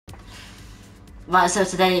Right, so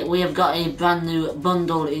today we have got a brand new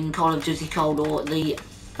bundle in Call of Duty Cold War, the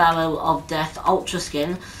Pharaoh of Death Ultra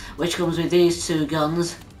Skin, which comes with these two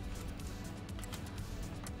guns.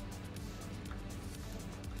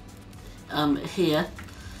 Here,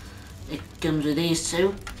 it comes with these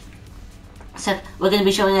two. So we're going to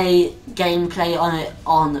be showing a gameplay on it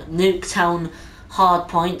on Nuketown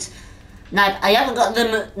Hardpoint. Now I haven't got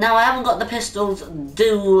them. Now I haven't got the pistols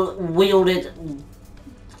dual wielded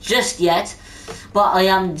just yet, but I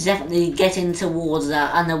am definitely getting towards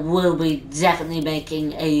that, and I will be definitely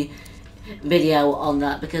making a video on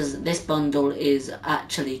that because this bundle is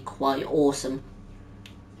actually quite awesome.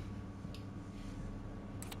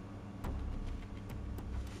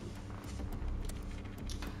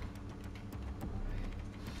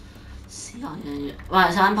 CIA.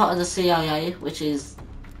 Right, so I'm part of the CIA,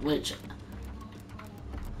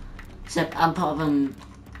 except I'm part of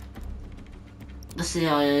the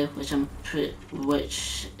CIA, which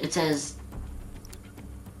it says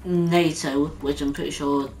NATO, which I'm pretty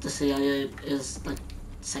sure the CIA is like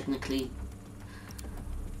technically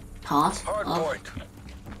part of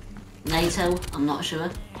NATO. I'm not sure.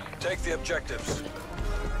 Take the objectives.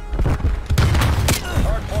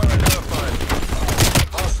 Hardpoint identified.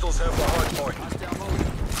 Hostiles have the hardpoint.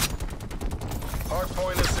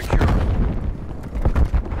 Hardpoint is secure.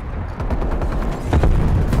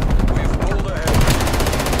 We've pulled ahead.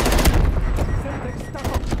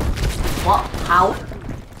 What? How?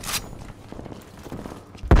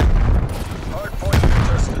 Hardpoint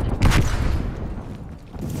contested.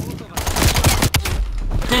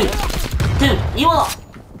 Dude, you are.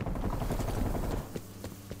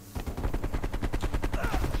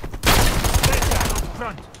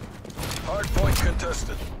 Hardpoint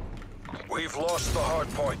contested. We've lost the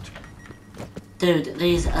hardpoint. Dude,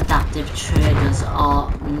 these adaptive triggers are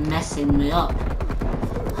messing me up.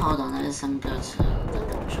 Hold on, there is some good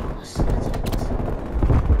controller settings.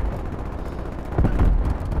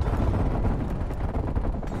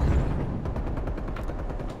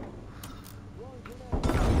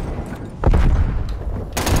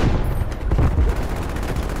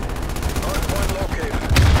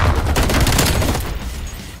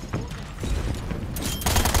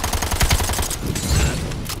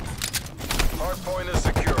 Hardpoint is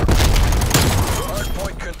secure.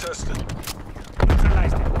 Hardpoint contested.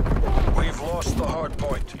 We've lost the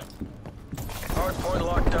hardpoint. Hardpoint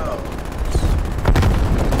locked down.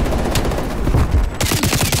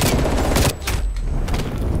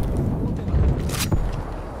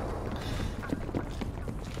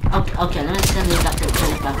 Okay, let me send the adaptive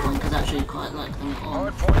triggers back on because I actually quite like them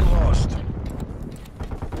on. Hardpoint lost.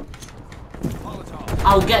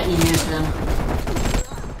 I'll get you used to them.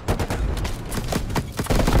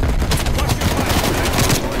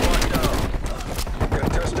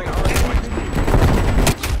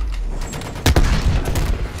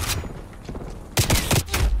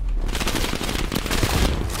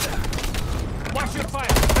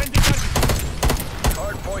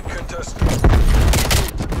 Hardpoint contested.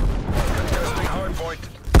 Contesting hardpoint.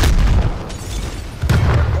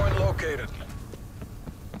 Hardpoint located.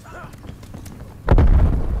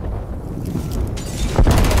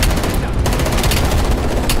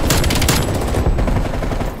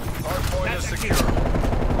 Hardpoint is secure.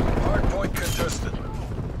 Hardpoint contested.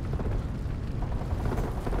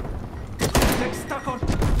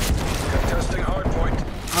 Contesting hardpoint.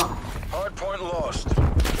 Hardpoint lost.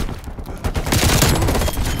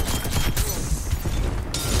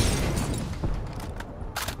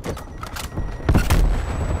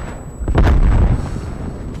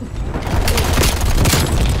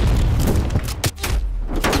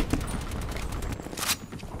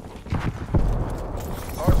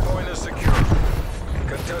 Hardpoint is secure.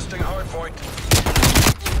 Contesting hardpoint.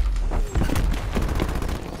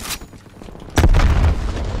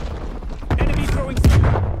 Enemy throwing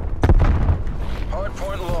smoke.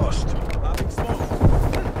 Hardpoint lost. Having smoke.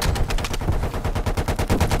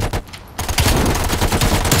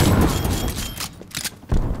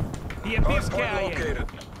 Hardpoint located.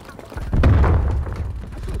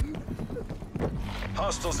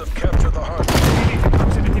 Hostiles have captured the hardpoint.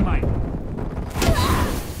 Proximity mine.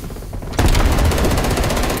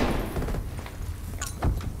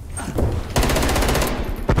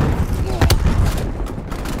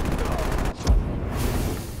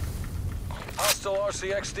 Hostile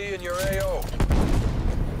RCXD in your AO.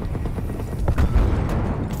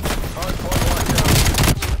 Hardpoint locked down.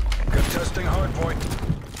 Contesting hardpoint.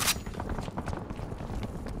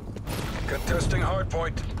 Contesting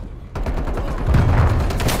hardpoint.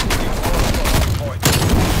 We've lost the hardpoint.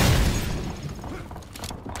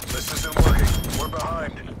 This isn't working. We're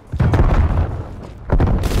behind.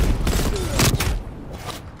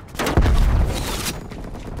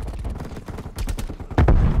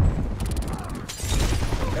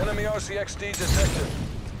 RCXD detected.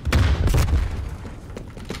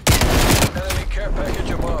 Enemy care package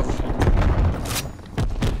above.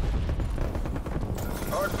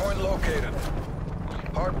 Hardpoint located.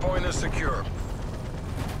 Hardpoint is secure.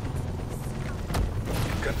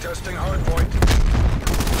 Contesting hardpoint.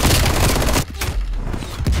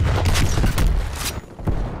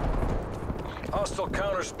 Hostile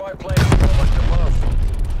counter spy plane established above.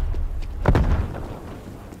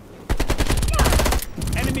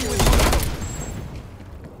 Enemy with Molotov.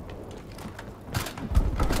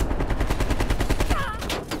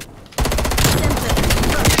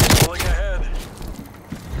 Pulling ahead.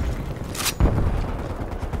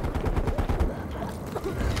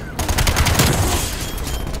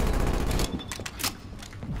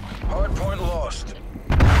 Hardpoint lost.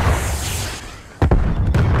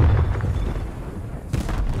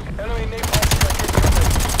 Enemy napalm strike incoming.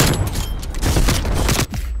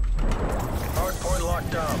 Hardpoint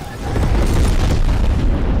locked down.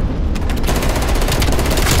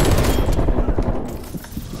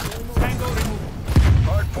 Tango removed.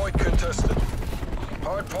 Hardpoint contested.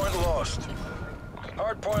 Hardpoint lost.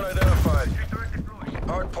 Hardpoint identified.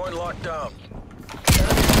 Hardpoint locked down.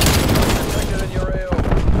 Enemy detected in your AO.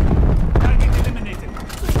 Target eliminated.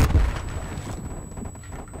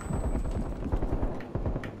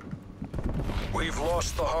 We've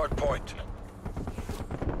lost the hardpoint.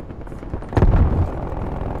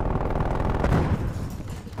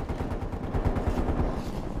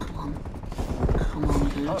 Come on,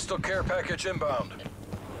 dude. Hostile care package inbound.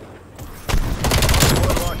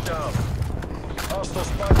 Hardpoint locked down. Hostile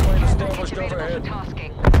spy plane established overhead.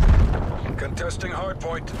 Tasking. Contesting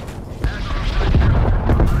hardpoint.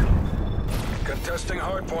 Contesting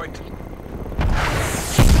hardpoint.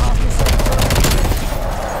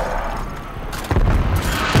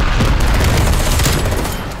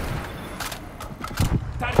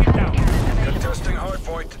 Target down. Contesting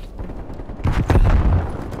hardpoint.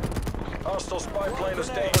 Hostile spy plane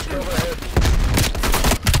established overhead.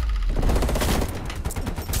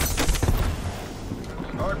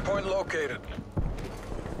 Hardpoint located.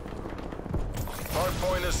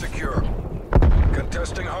 Hardpoint is secure.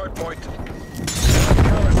 Contesting hardpoint.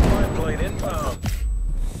 Counter spy plane inbound.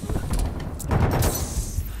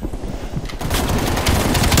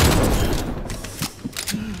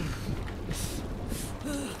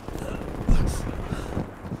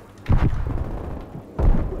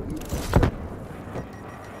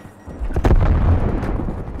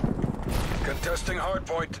 Contesting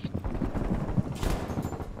hardpoint.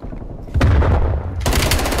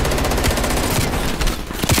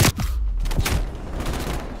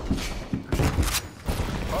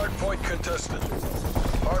 Hardpoint contested.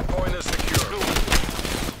 Hardpoint is secure.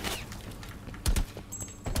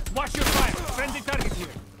 Watch your fire. Friendly target here.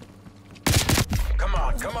 Come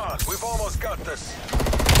on, come on. We've almost got this.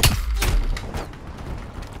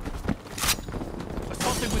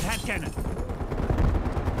 Assaulting with hand cannon.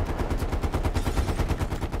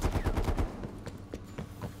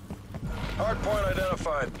 Hardpoint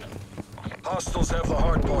identified. Hostiles have the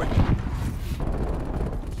hardpoint.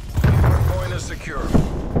 Hardpoint is secure.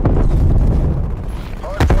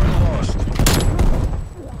 Hardpoint lost.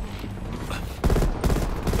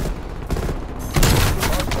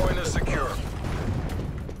 Hardpoint is secure.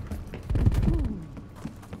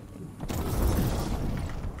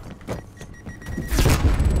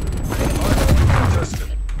 Hardpoint contested.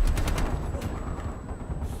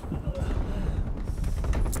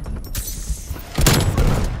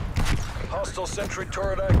 Hostile sentry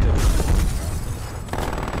turret active.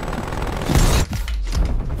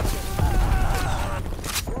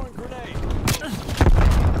 Throwing grenade.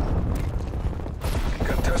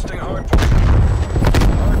 Contesting hardpoint.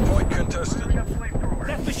 Hardpoint contested.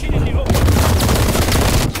 Death machine in the open.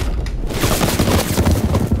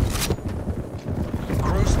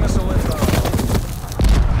 Cruise missile inbound.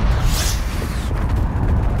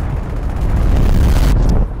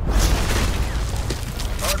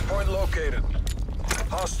 Hardpoint located.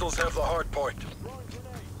 Hostiles have the hardpoint.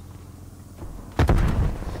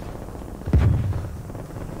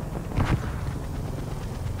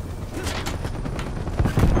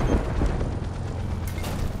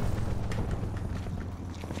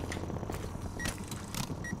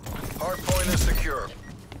 Hardpoint is secure.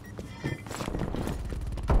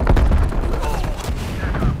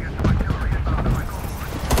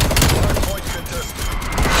 Hardpoint contested.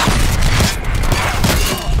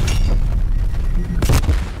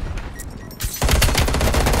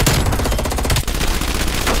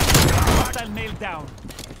 Hostile nailed down.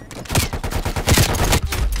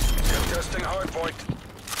 Contesting hardpoint.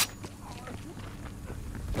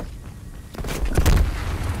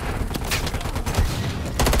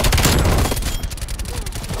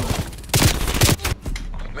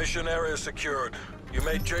 Mission area secured. You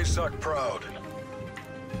made JSOC proud.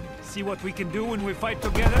 See what we can do when we fight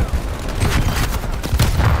together?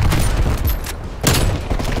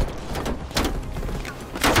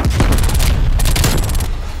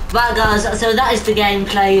 Right guys, so that is the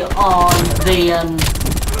gameplay on the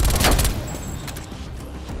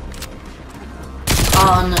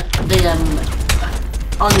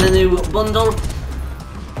on the new bundle.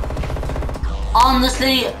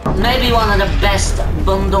 Honestly, maybe one of the best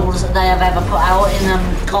bundles they have ever put out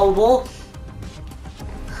in Cold War.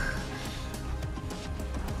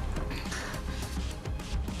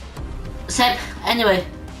 So, anyway.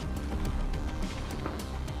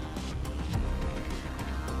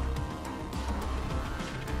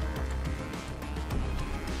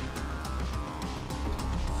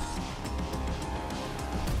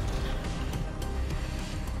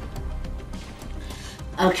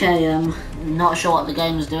 Okay, not sure what the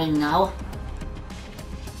game is doing now.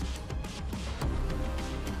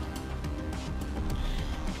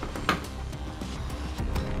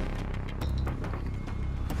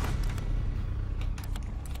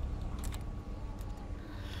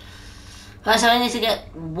 Right, so I need to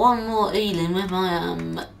get one more Ealing with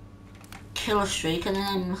my kill streak, and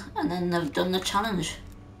then I've done the challenge.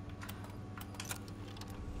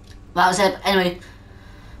 Right, so anyway,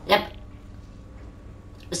 yep.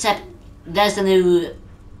 Except there's the new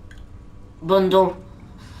bundle.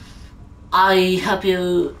 I hope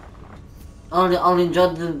you all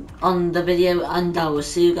enjoyed the video, and I will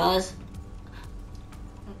see you guys.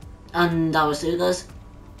 And I will see you guys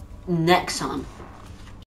next time.